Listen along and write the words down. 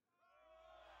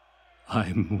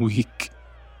I'm weak.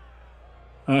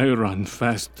 I run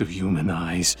fast to human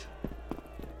eyes,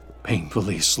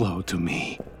 painfully slow to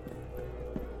me.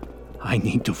 I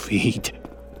need to feed,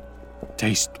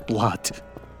 taste blood.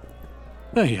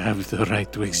 I have the right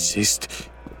to exist,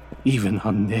 even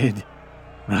undead,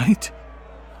 right?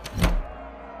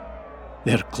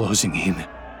 They're closing in.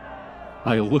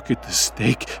 I look at the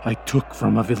stake I took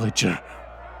from a villager.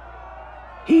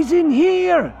 He's in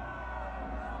here!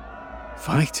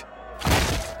 Fight?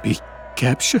 Be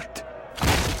captured?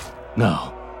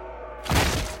 No.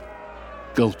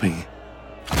 Gulping,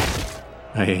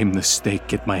 I aim the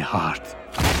stake at my heart.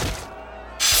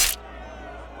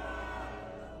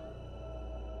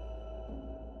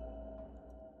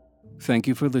 Thank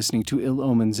you for listening to Ill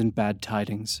Omens and Bad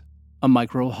Tidings, a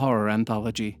micro-horror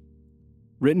anthology.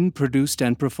 Written, produced,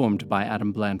 and performed by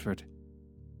Adam Blanford.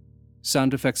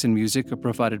 Sound effects and music are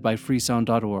provided by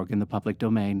freesound.org in the public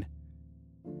domain.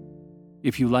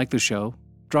 If you like the show,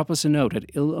 drop us a note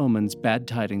at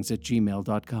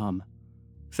illomensbadtidings@gmail.com.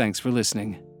 Thanks for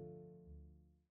listening.